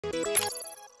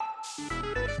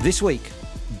This week,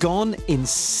 gone in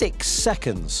 6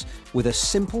 seconds with a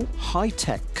simple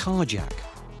high-tech car jack.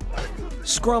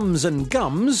 Scrums and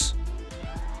gums,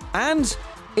 and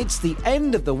it's the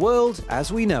end of the world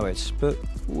as we know it, but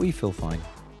we feel fine.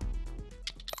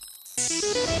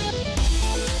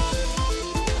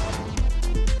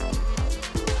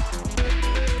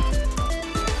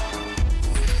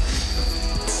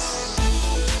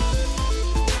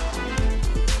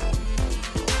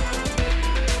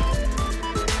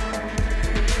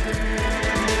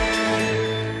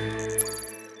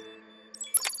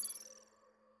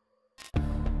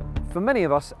 For many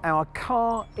of us, our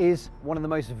car is one of the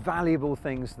most valuable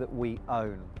things that we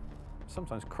own.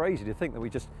 Sometimes crazy to think that we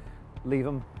just leave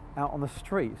them out on the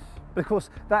streets. But of course,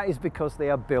 that is because they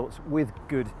are built with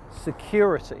good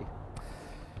security.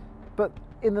 But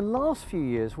in the last few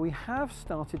years, we have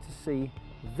started to see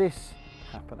this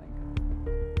happening.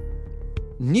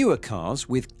 Newer cars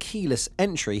with keyless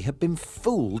entry have been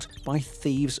fooled by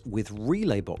thieves with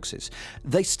relay boxes.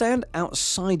 They stand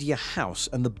outside your house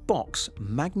and the box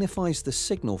magnifies the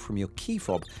signal from your key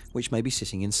fob, which may be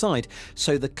sitting inside.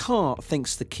 So the car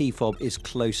thinks the key fob is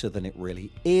closer than it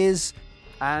really is.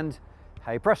 And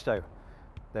hey presto,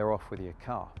 they're off with your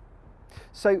car.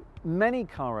 So many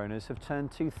car owners have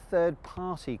turned to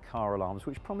third-party car alarms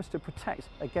which promise to protect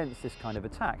against this kind of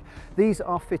attack. These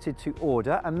are fitted to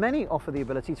order and many offer the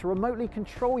ability to remotely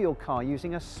control your car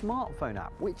using a smartphone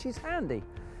app, which is handy,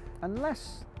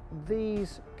 unless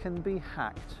these can be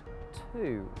hacked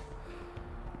too.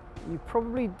 You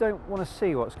probably don't want to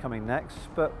see what's coming next,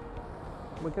 but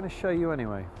we're going to show you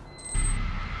anyway.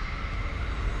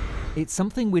 It's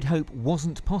something we'd hope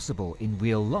wasn't possible in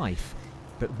real life,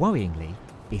 but worryingly,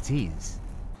 it is.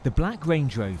 The black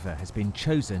Range Rover has been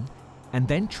chosen and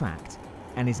then tracked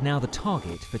and is now the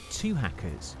target for 2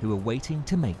 hackers who are waiting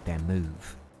to make their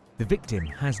move. The victim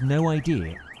has no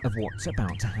idea of what's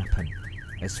about to happen,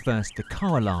 as first the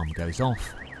car alarm goes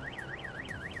off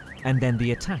and then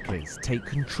the attackers take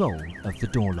control of the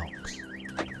door locks.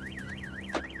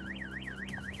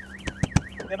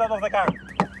 Get out of the car.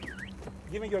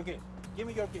 Give me your keys. Give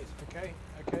me your keys. Okay,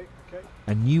 okay, okay.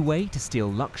 A new way to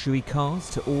steal luxury cars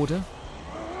to order?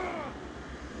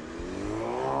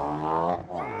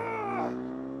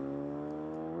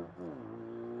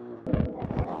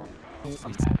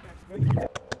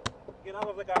 Get out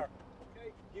of the car.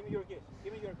 Okay, give me your keys.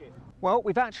 Give me your keys. Well,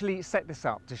 we've actually set this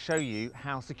up to show you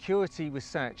how security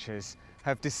researchers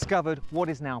have discovered what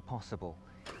is now possible.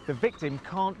 The victim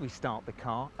can't restart the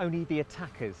car, only the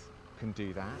attackers can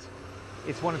do that.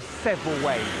 It's one of several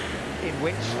ways in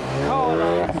which car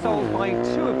alarms sold by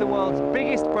 2 of the world's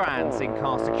biggest brands in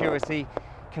car security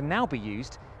can now be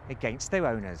used against their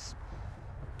owners.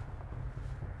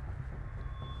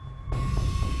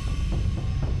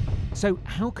 So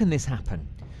how can this happen?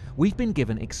 We've been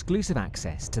given exclusive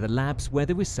access to the labs where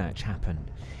the research happened,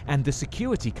 and the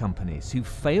security companies who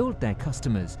failed their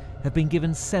customers have been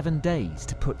given 7 days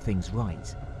to put things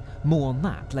right. More on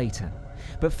that later.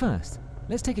 But first,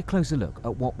 let's take a closer look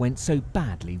at what went so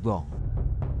badly wrong.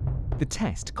 The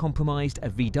test compromised a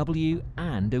VW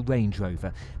and a Range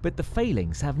Rover, but the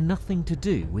failings have nothing to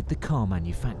do with the car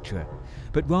manufacturer,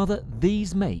 but rather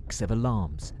these makes of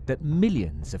alarms that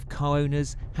millions of car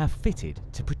owners have fitted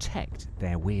to protect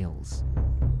their wheels.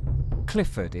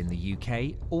 Clifford in the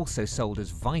UK, also sold as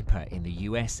Viper in the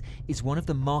US, is one of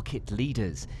the market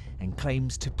leaders and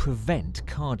claims to prevent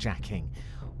carjacking,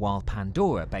 while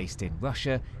Pandora, based in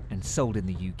Russia and sold in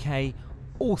the UK,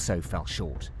 also fell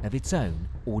short of its own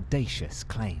audacious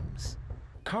claims.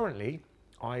 Currently,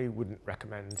 I wouldn't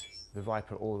recommend the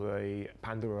Viper or the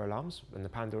Pandora alarms, and the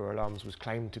Pandora alarms was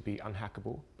claimed to be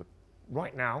unhackable, but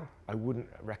right now I wouldn't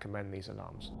recommend these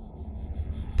alarms.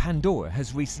 Pandora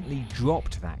has recently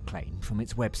dropped that claim from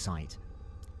its website,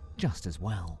 just as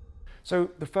well.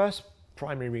 So the first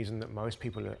primary reason that most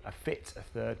people are fit a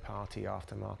third-party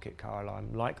aftermarket car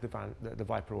alarm like the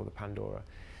Viper or the Pandora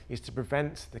is to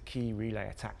prevent the key relay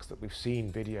attacks that we've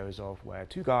seen videos of, where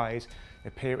 2 guys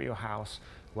appear at your house,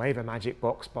 wave a magic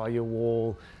box by your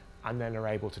wall, and then are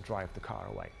able to drive the car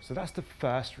away. So that's the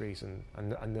first reason,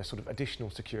 and the sort of additional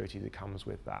security that comes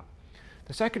with that.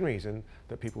 The second reason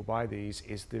that people buy these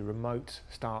is the remote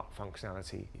start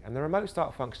functionality. And the remote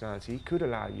start functionality could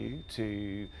allow you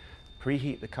to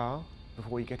preheat the car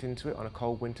before you get into it on a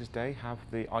cold winter's day, have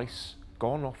the ice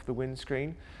gone off the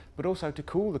windscreen, but also to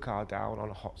cool the car down on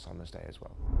a hot summer's day as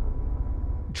well.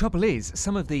 Trouble is,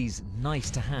 some of these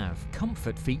nice-to-have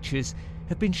comfort features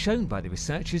have been shown by the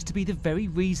researchers to be the very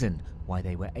reason why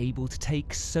they were able to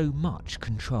take so much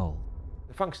control.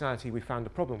 The functionality we found a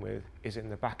problem with is in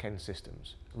the back-end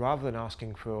systems. Rather than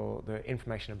asking for the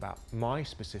information about my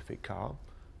specific car,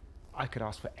 I could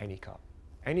ask for any car.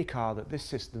 Any car that this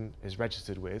system is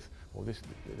registered with, or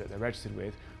that they're registered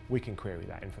with, we can query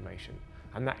that information.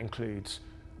 And that includes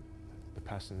the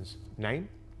person's name,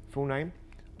 full name,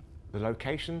 the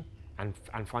location, and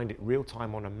find it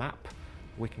real-time on a map.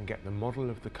 We can get the model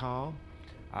of the car.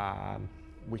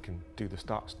 We can do the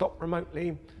start-stop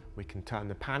remotely. We can turn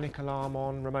the panic alarm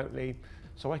on remotely.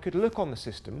 So I could look on the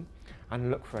system and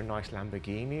look for a nice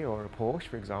Lamborghini or a Porsche,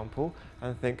 for example,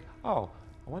 and think, oh,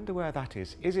 I wonder where that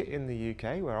is. Is it in the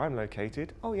UK, where I'm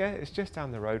located? Oh yeah, it's just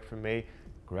down the road from me.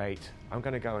 Great. I'm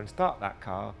going to go and start that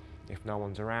car if no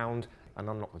one's around and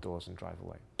unlock the doors and drive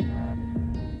away.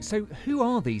 So who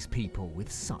are these people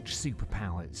with such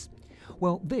superpowers?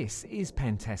 Well, this is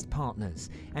Pentest Partners,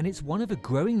 and it's one of a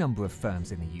growing number of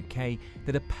firms in the UK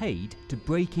that are paid to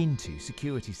break into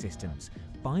security systems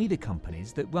by the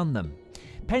companies that run them.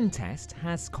 Pentest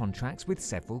has contracts with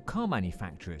several car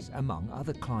manufacturers, among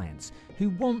other clients, who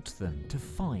want them to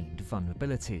find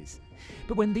vulnerabilities.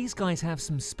 But when these guys have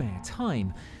some spare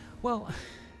time, well,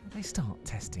 they start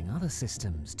testing other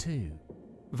systems too.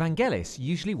 Vangelis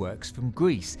usually works from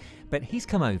Greece, but he's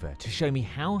come over to show me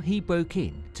how he broke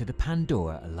in to the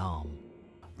Pandora alarm.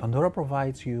 Pandora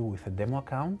provides you with a demo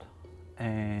account,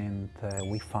 and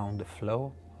we found a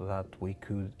flow that we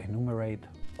could enumerate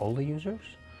all the users,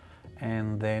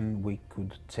 and then we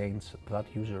could change that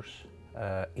user's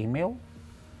email,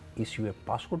 issue a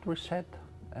password reset,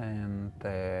 and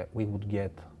we would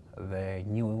get the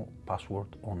new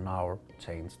password on our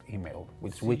changed email,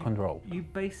 which so we control. You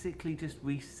basically just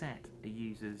reset a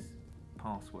user's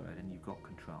password and you've got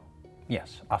control?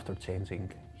 Yes, after changing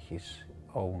his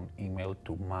own email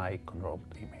to my controlled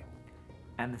email.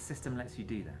 And the system lets you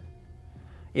do that?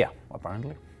 Yeah,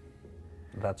 apparently.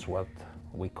 That's what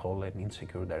we call an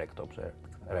insecure direct object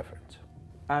reference.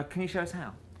 Can you show us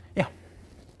how? Yeah.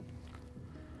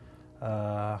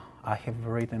 I have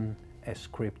written a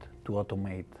script to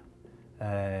automate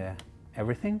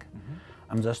everything. Mm-hmm.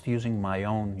 I'm just using my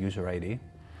own user ID,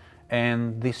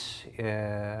 and this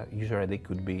user ID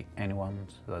could be anyone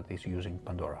that is using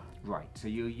Pandora. Right, so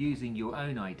you're using your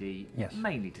own ID yes.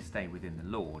 mainly to stay within the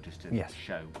law, just to yes.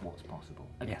 show what's possible.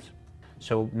 Okay. Yes.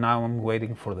 So now I'm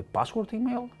waiting for the password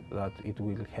email, that it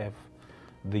will have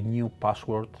the new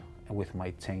password with my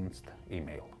changed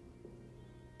email.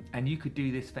 And you could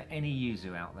do this for any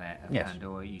user out there of yes.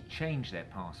 Pandora. You change their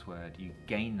password, you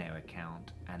gain their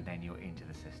account, and then you're into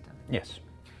the system. Yes.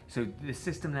 So the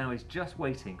system now is just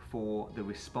waiting for the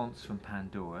response from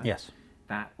Pandora. Yes.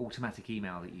 That automatic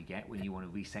email that you get when you want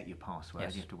to reset your password.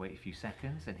 Yes. You have to wait a few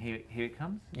seconds, and here it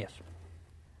comes? Yes.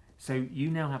 So you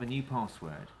now have a new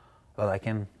password. That I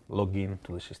can log in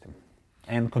to the system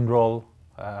and control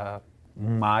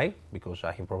because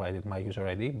I have provided my user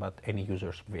ID, but any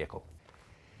user's vehicle.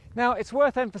 Now, it's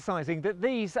worth emphasising that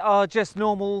these are just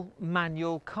normal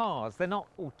manual cars. They're not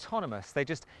autonomous. They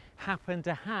just happen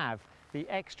to have the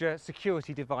extra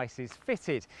security devices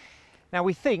fitted. Now,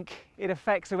 we think it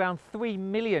affects around 3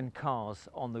 million cars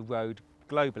on the road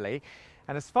globally.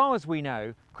 And as far as we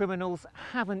know, criminals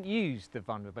haven't used the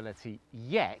vulnerability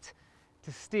yet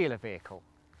to steal a vehicle.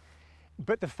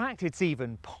 But the fact it's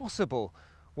even possible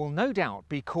will no doubt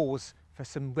be cause for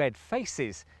some red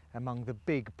faces among the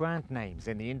big brand names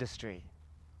in the industry.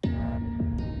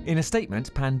 In a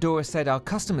statement, Pandora said our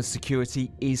customers' security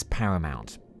is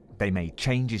paramount. They made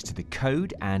changes to the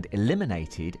code and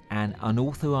eliminated an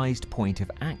unauthorized point of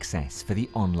access for the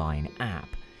online app.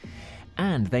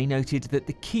 And they noted that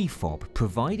the key fob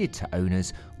provided to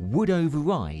owners would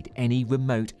override any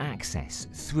remote access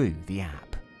through the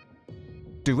app.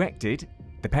 Directed,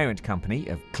 the parent company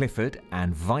of Clifford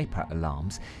and Viper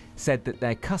Alarms, said that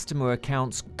their customer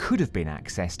accounts could have been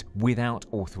accessed without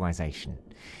authorization.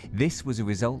 This was a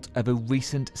result of a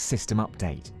recent system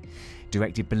update.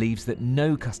 Directed believes that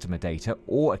no customer data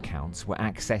or accounts were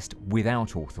accessed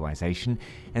without authorization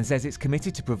and says it's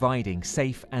committed to providing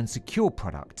safe and secure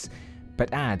products,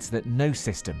 but adds that no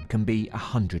system can be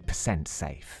 100%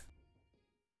 safe.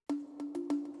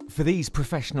 For these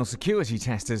professional security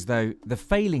testers, though, the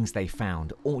failings they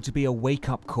found ought to be a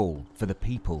wake-up call for the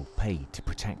people paid to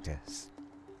protect us.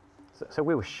 So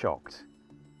we were shocked.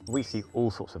 We see all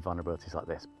sorts of vulnerabilities like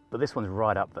this, but this one's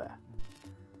right up there.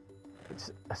 It's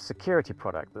a security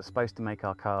product that's supposed to make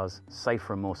our cars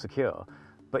safer and more secure,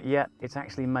 but yet it's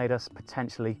actually made us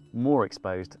potentially more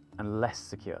exposed and less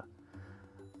secure.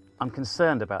 I'm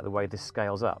concerned about the way this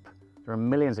scales up. There are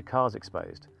millions of cars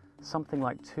exposed. Something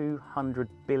like £200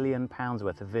 billion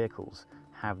worth of vehicles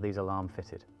have these alarms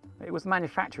fitted. It was the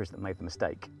manufacturers that made the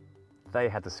mistake. they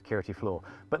had the security flaw.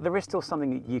 But there is still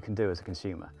something that you can do as a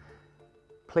consumer.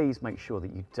 Please make sure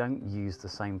that you don't use the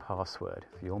same password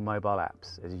for your mobile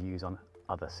apps as you use on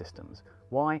other systems.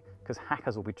 Why? Because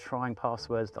hackers will be trying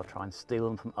passwords, they'll try and steal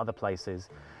them from other places.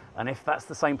 And if that's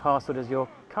the same password as your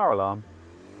car alarm,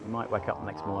 you might wake up the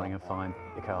next morning and find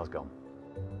your car's gone.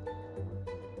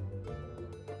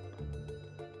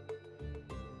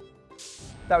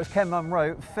 That was Ken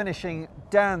Munro finishing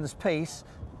Dan's piece.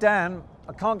 Dan,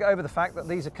 I can't get over the fact that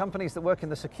these are companies that work in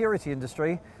the security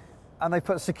industry and they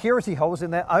put security holes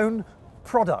in their own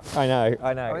product. I know.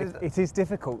 I mean, It is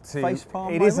difficult to.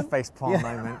 Facepalm It is a moment? facepalm Yeah.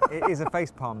 moment. It is a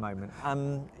facepalm moment.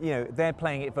 You know, they're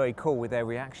playing it very cool with their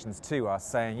reactions to us,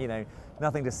 saying, you know,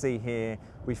 nothing to see here.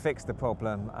 We fixed the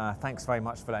problem. Thanks very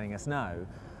much for letting us know.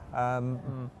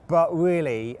 But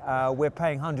really, we're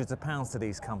paying hundreds of pounds to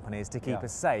these companies to keep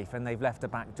us safe, and they've left a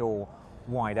back door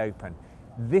wide open.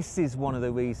 This is one of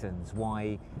the reasons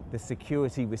why the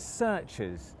security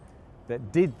researchers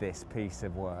that did this piece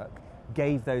of work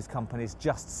gave those companies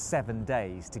just 7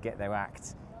 days to get their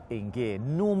act in gear.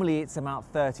 Normally it's about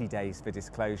 30 days for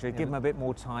disclosure. Give them a bit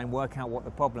more time, work out what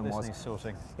the problem was. This needs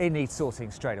sorting. It needs sorting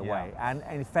straight away. And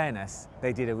in fairness,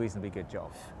 they did a reasonably good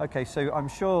job. Okay, so I'm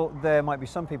sure there might be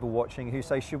some people watching who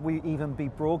say, should we even be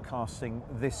broadcasting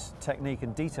this technique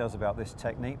and details about this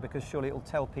technique, because surely it'll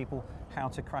tell people how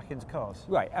to crack into cars?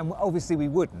 Right, and obviously we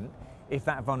wouldn't if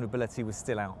that vulnerability was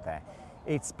still out there.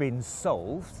 It's been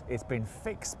solved, it's been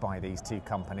fixed by these two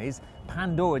companies.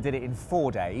 Pandora did it in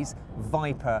 4 days,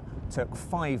 Viper took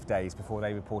 5 days before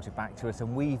they reported back to us,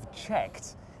 and we've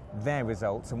checked their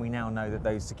results and we now know that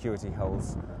those security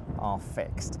holes are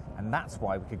fixed. And that's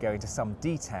why we could go into some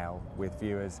detail with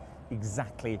viewers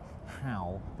exactly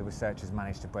how the researchers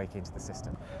managed to break into the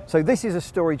system. So this is a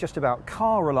story just about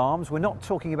car alarms. We're not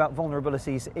talking about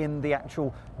vulnerabilities in the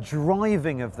actual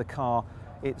driving of the car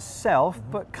itself,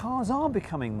 but cars are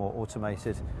becoming more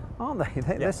automated, aren't they?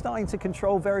 They're starting to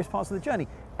control various parts of the journey.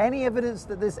 Any evidence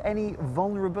that there's any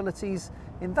vulnerabilities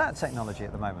in that technology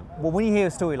at the moment? Well, when you hear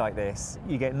a story like this,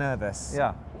 you get nervous.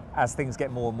 Yeah. As things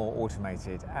get more and more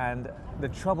automated. And the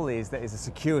trouble is that it's a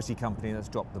security company that's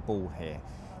dropped the ball here.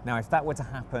 Now, if that were to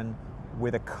happen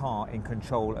with a car in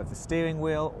control of the steering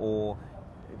wheel or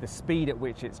the speed at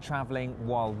which it's travelling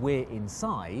while we're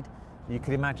inside, you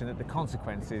could imagine that the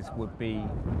consequences would be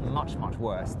much, much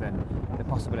worse than the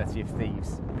possibility of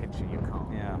thieves pinching your car.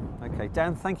 Yeah, okay.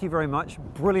 Dan, thank you very much.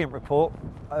 Brilliant report.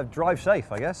 Drive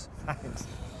safe, I guess. Thanks.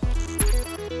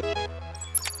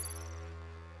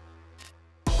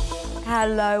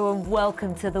 Hello and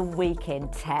welcome to the Week in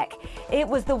Tech. It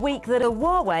was the week that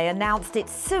Huawei announced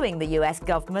it's suing the US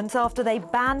government after they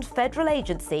banned federal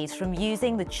agencies from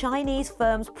using the Chinese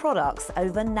firm's products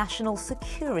over national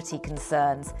security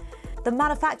concerns. The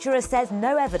manufacturer says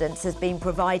no evidence has been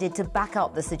provided to back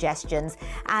up the suggestions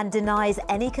and denies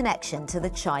any connection to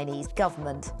the Chinese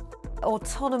government.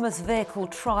 Autonomous vehicle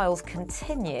trials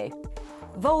continue.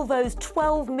 Volvo's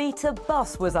 12-metre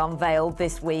bus was unveiled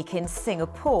this week in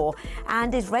Singapore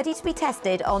and is ready to be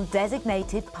tested on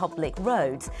designated public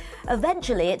roads.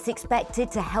 Eventually, it's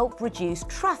expected to help reduce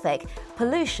traffic,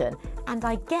 pollution, and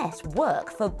I guess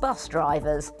work for bus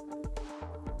drivers.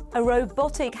 A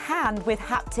robotic hand with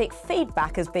haptic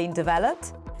feedback has been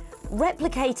developed.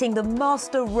 Replicating the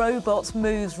master robot's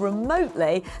moves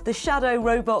remotely, the Shadow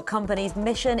Robot Company's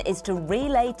mission is to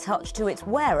relay touch to its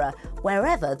wearer,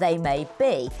 wherever they may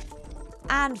be.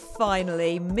 And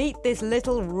finally, meet this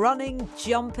little running,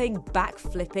 jumping,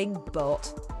 backflipping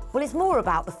bot. Well, it's more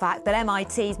about the fact that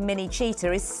MIT's Mini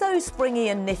Cheetah is so springy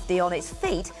and nifty on its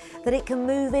feet that it can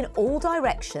move in all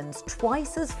directions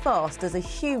twice as fast as a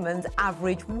human's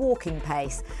average walking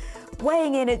pace.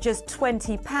 Weighing in at just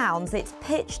 20 pounds, it's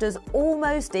pitched as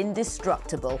almost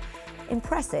indestructible.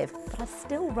 Impressive, but I'd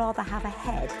still rather have a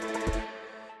head.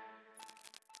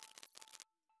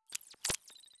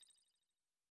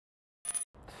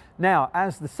 Now,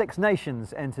 as the Six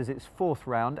Nations enters its fourth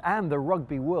round and the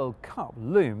Rugby World Cup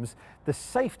looms, the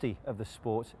safety of the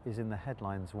sport is in the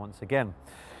headlines once again.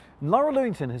 Laura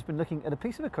Lewington has been looking at a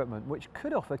piece of equipment which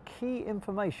could offer key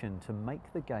information to make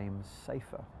the game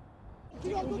safer.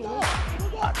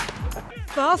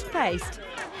 Fast-paced,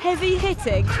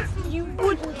 heavy-hitting, you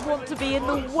wouldn't want to be in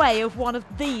the way of one of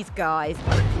these guys.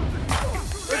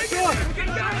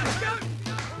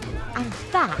 And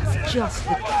that's just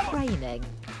the training.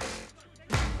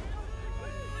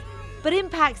 But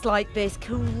impacts like this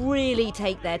can really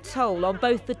take their toll on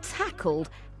both the tackled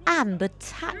and the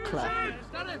tackler.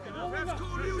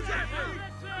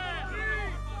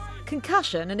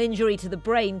 Concussion, an injury to the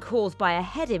brain caused by a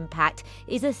head impact,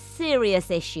 is a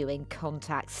serious issue in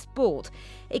contact sport.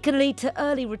 It can lead to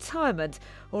early retirement,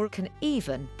 or it can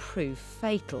even prove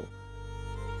fatal.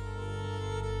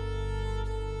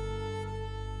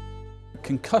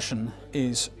 Concussion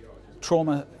is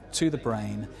trauma to the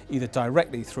brain, either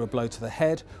directly through a blow to the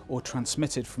head or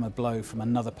transmitted from a blow from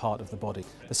another part of the body.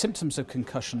 The symptoms of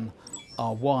concussion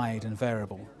are wide and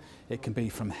variable. It can be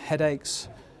from headaches,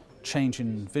 change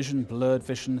in vision, blurred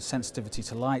vision, sensitivity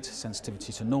to light,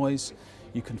 sensitivity to noise.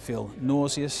 You can feel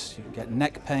nauseous, you can get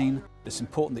neck pain. It's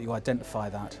important that you identify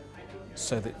that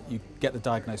so that you get the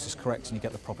diagnosis correct and you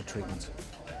get the proper treatment.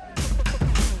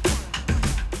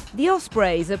 The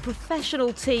Ospreys, a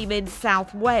professional team in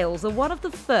South Wales, are one of the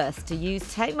first to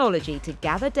use technology to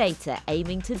gather data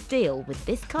aiming to deal with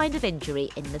this kind of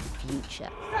injury in the future.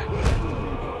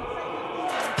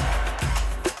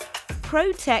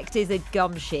 Protect is a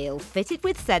gum shield fitted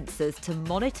with sensors to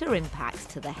monitor impacts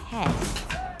to the head.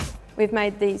 We've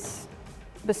made these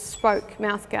bespoke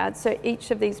mouth guards, so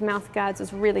each of these mouth guards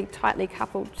is really tightly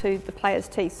coupled to the player's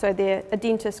teeth, so a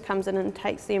dentist comes in and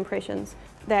takes the impressions.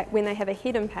 That when they have a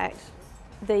head impact,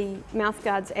 the mouth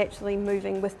guard's actually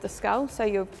moving with the skull, so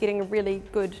you're getting a really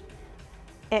good,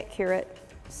 accurate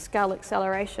skull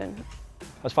acceleration.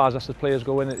 As far as us as players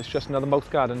go in, it's just another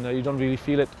mouth guard, and you don't really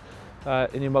feel it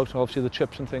in your mouth. Obviously the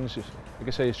chips and things, like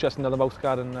I say, it's just another mouth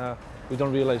guard, and we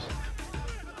don't realise.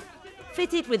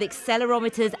 Fitted with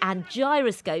accelerometers and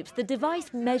gyroscopes, the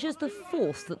device measures the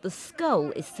force that the skull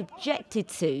is subjected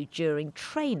to during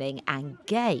training and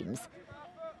games.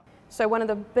 So one of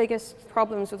the biggest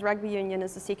problems with rugby union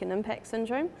is the second impact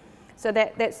syndrome. So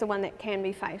that's the one that can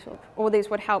be fatal. All these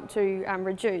would help to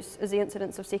reduce is the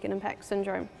incidence of second impact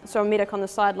syndrome. So a medic on the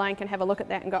sideline can have a look at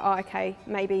that and go, oh, okay,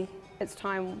 maybe it's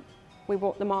time we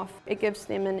walk them off. It gives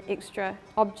them an extra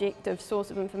objective source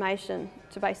of information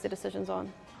to base their decisions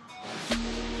on.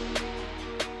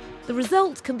 The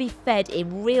results can be fed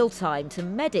in real time to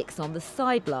medics on the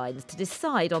sidelines to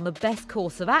decide on the best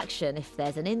course of action if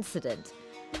there's an incident.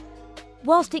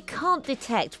 Whilst it can't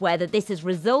detect whether this has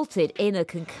resulted in a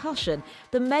concussion,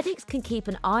 the medics can keep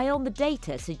an eye on the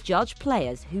data to judge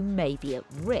players who may be at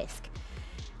risk.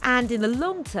 And in the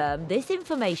long term, this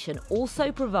information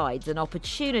also provides an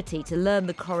opportunity to learn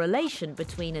the correlation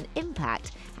between an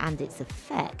impact and its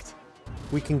effect.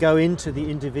 We can go into the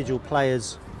individual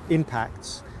players'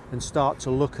 impacts and start to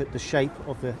look at the shape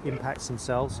of the impacts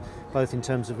themselves, both in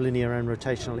terms of linear and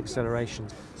rotational acceleration.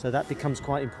 So that becomes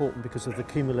quite important because of the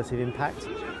cumulative impact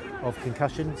of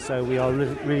concussion. So we are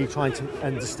really trying to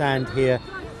understand here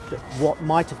what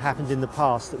might have happened in the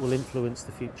past that will influence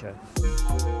the future.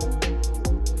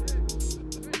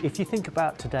 If you think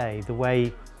about today, the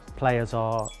way players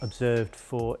are observed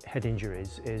for head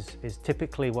injuries is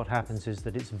typically what happens is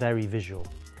that it's very visual.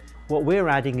 What we're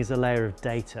adding is a layer of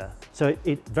data. So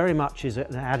it very much is an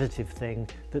additive thing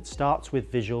that starts with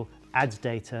visual, adds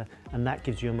data, and that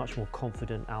gives you a much more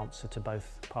confident answer to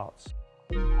both parts.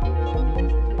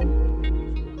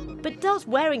 But does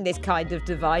wearing this kind of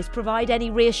device provide any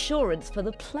reassurance for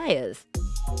the players?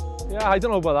 Yeah, I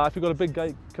don't know about that. If you've got a big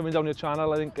guy coming down your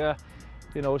channel, I think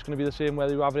you know, it's going to be the same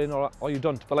whether you have it in or you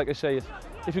don't. But like I say,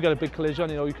 if you get a big collision,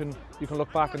 you know, you can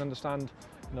look back and understand,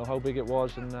 you know, how big it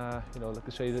was, and you know, like I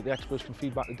say, that the experts can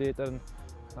feed back the data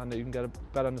and you can get a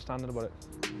better understanding about it.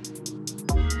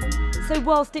 So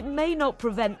whilst it may not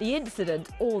prevent the incident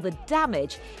or the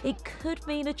damage, it could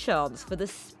mean a chance for the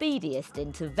speediest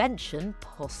intervention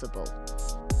possible.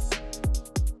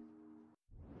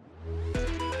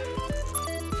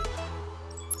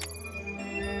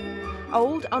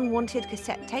 Old, unwanted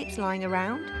cassette tapes lying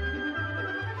around?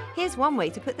 Here's one way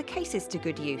to put the cases to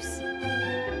good use.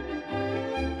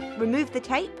 Remove the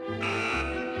tape,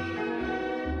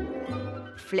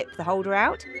 flip the holder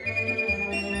out,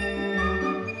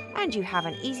 and you have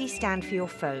an easy stand for your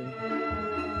phone.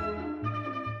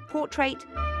 Portrait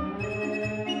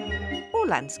or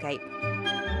landscape.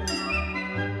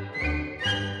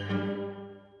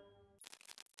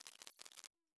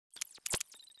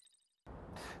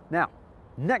 Now,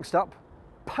 next up,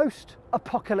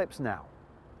 post-apocalypse now.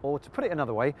 Or to put it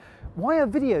another way, why are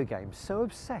video games so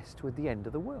obsessed with the end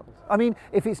of the world? I mean,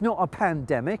 if it's not a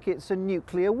pandemic, it's a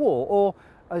nuclear war or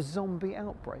a zombie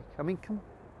outbreak. I mean, come on.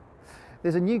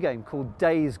 There's a new game called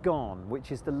Days Gone,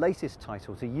 which is the latest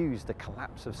title to use the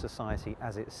collapse of society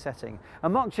as its setting.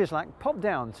 And Mark Chislak popped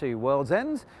down to World's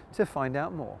End to find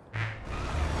out more.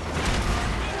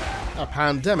 A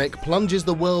pandemic plunges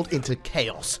the world into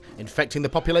chaos, infecting the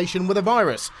population with a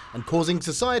virus and causing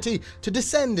society to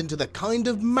descend into the kind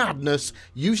of madness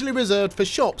usually reserved for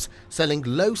shops selling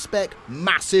low-spec,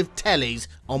 massive tellies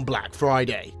on Black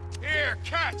Friday. Here,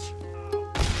 catch!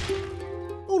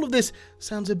 All of this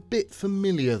sounds a bit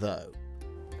familiar though.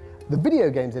 The video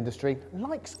games industry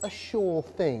likes a sure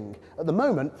thing. At the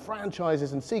moment,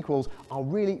 franchises and sequels are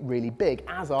really big,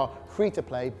 as are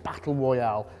free-to-play battle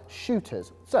royale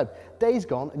shooters. So, Days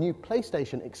Gone, a new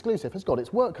PlayStation exclusive, has got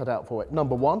its work cut out for it.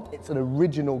 Number one, it's an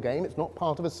original game, it's not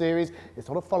part of a series, it's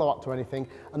not a follow-up to anything.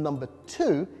 And number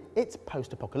two, it's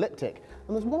post-apocalyptic.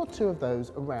 And there's one or two of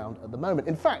those around at the moment.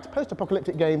 In fact,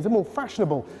 post-apocalyptic games are more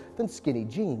fashionable than skinny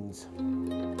jeans.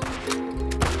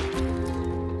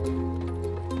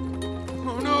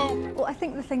 Well, I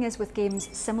think the thing is with games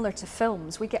similar to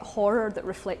films, we get horror that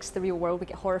reflects the real world. We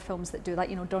get horror films that do that.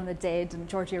 You know, Dawn of the Dead, and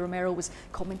George A. Romero was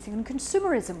commenting on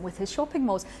consumerism with his shopping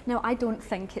malls. Now, I don't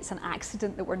think it's an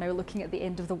accident that we're now looking at the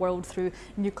end of the world through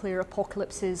nuclear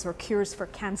apocalypses or cures for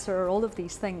cancer or all of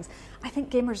these things. I think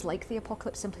gamers like the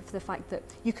apocalypse simply for the fact that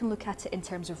you can look at it in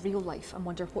terms of real life and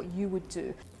wonder what you would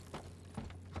do.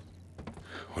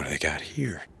 What do they got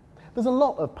here? There's a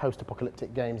lot of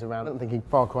post-apocalyptic games around. I'm thinking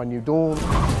Far Cry New Dawn,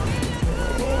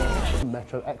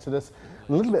 Metro Exodus, and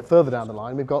a little bit further down the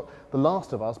line we've got The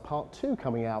Last of Us Part 2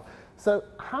 coming out. So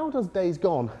how does Days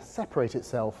Gone separate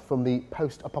itself from the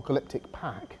post-apocalyptic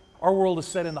pack? Our world is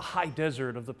set in the high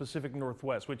desert of the Pacific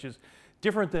Northwest, which is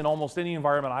different than almost any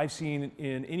environment I've seen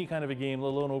in any kind of a game, let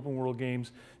alone open world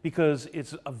games, because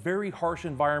it's a very harsh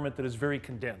environment that is very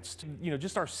condensed. You know,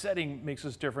 just our setting makes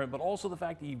us different, but also the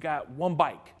fact that you've got one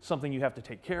bike, something you have to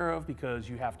take care of because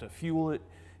you have to fuel it,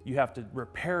 you have to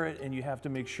repair it, and you have to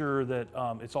make sure that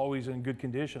it's always in good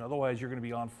condition. Otherwise, you're going to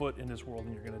be on foot in this world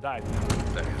and you're going to die.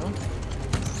 What the hell?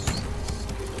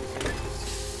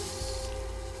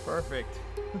 Perfect.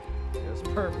 Yes,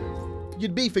 perfect.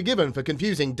 You'd be forgiven for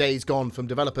confusing Days Gone from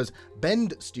developers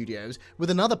Bend Studios with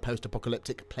another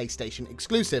post-apocalyptic PlayStation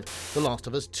exclusive, The Last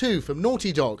of Us 2 from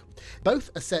Naughty Dog.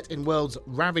 Both are set in worlds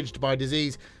ravaged by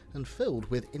disease and filled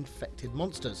with infected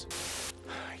monsters.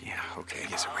 Yeah, okay,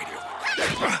 here's a radio.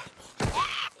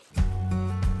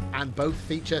 And both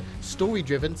feature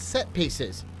story-driven set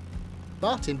pieces.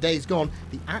 But in Days Gone,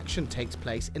 the action takes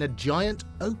place in a giant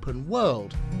open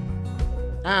world.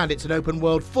 And it's an open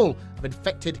world full of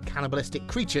infected cannibalistic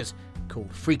creatures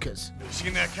called freakers.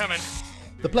 Seen that coming.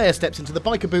 The player steps into the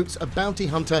biker boots of bounty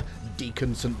hunter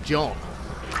Deacon St. John.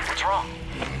 What's wrong?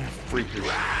 Freaky.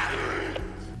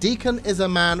 Deacon is a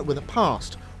man with a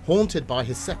past, haunted by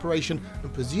his separation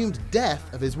and presumed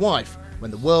death of his wife, when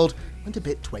the world went a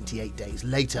bit 28 days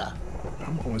later.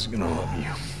 I'm always gonna love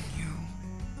you.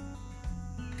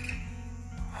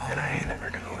 And I ain't ever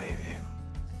gonna leave you.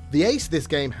 The ace this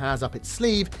game has up its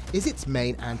sleeve is its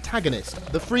main antagonist,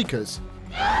 the Freakers.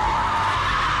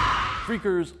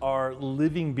 Freakers are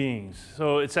living beings.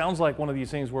 So it sounds like one of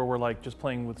these things where we're like just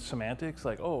playing with semantics,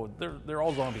 like, oh, they're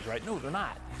all zombies, right? No, they're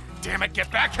not. Damn it, get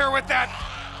back here with that!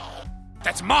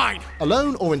 That's mine!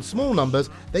 Alone or in small numbers,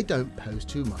 they don't pose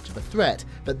too much of a threat,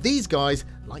 but these guys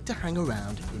like to hang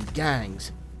around in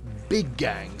gangs. Big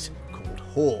gangs called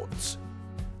hordes.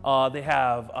 They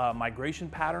have migration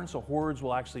patterns, so hordes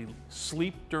will actually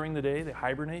sleep during the day. They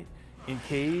hibernate in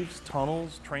caves,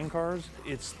 tunnels, train cars.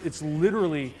 It's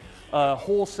literally a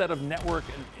whole set of network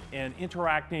and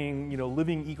interacting, you know,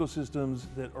 living ecosystems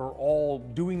that are all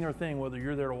doing their thing, whether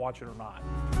you're there to watch it or not.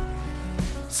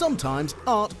 Sometimes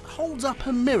art holds up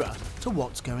a mirror to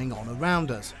what's going on around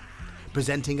us,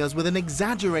 presenting us with an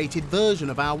exaggerated version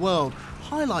of our world,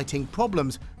 highlighting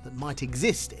problems that might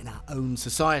exist in our own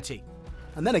society.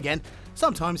 And then again,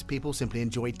 sometimes people simply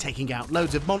enjoy taking out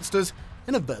loads of monsters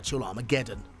in a virtual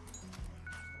Armageddon.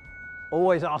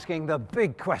 Always asking the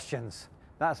big questions.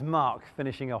 That's Mark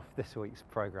finishing off this week's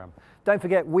programme. Don't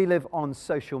forget, we live on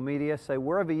social media, so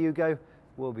wherever you go,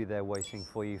 we'll be there waiting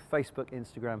for you. Facebook,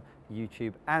 Instagram,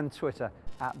 YouTube and Twitter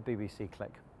at BBC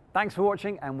Click. Thanks for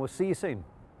watching and we'll see you soon.